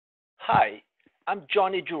Hi, I'm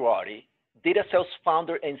Johnny Girardi, DataSelf's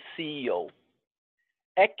founder and CEO.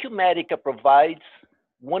 Acumatica provides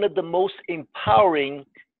one of the most empowering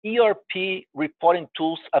ERP reporting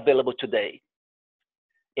tools available today.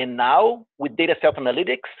 And now, with DataSelf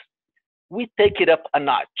Analytics, we take it up a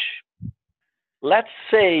notch. Let's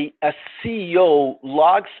say a CEO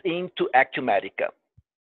logs into Acumatica.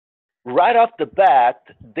 Right off the bat,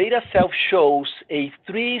 DataSelf shows a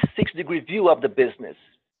 360-degree view of the business.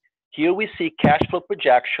 Here we see cash flow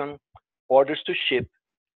projection, orders to ship,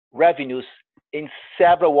 revenues, and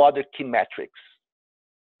several other key metrics.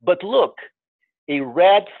 But look, a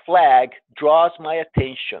red flag draws my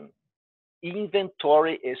attention.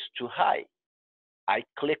 Inventory is too high. I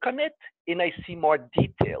click on it and I see more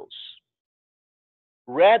details.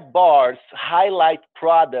 Red bars highlight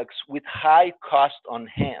products with high cost on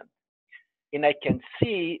hand. And I can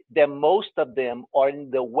see that most of them are in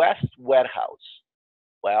the West warehouse.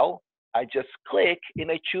 Well, I just click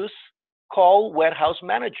and I choose Call Warehouse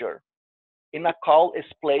Manager. And a call is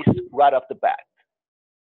placed right off the bat.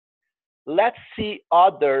 Let's see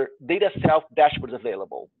other DataSelf dashboards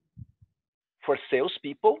available. For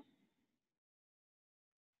salespeople,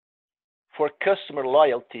 for customer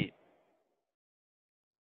loyalty,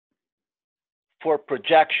 for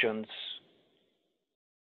projections,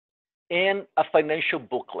 and a financial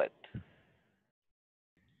booklet.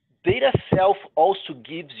 DataSelf also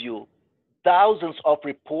gives you thousands of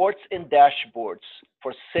reports and dashboards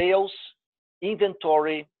for sales,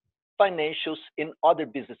 inventory, financials, and other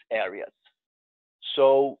business areas.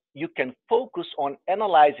 So you can focus on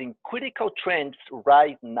analyzing critical trends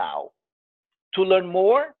right now. To learn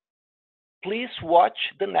more, please watch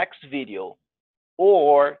the next video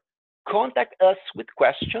or contact us with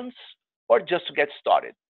questions or just to get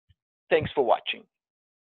started. Thanks for watching.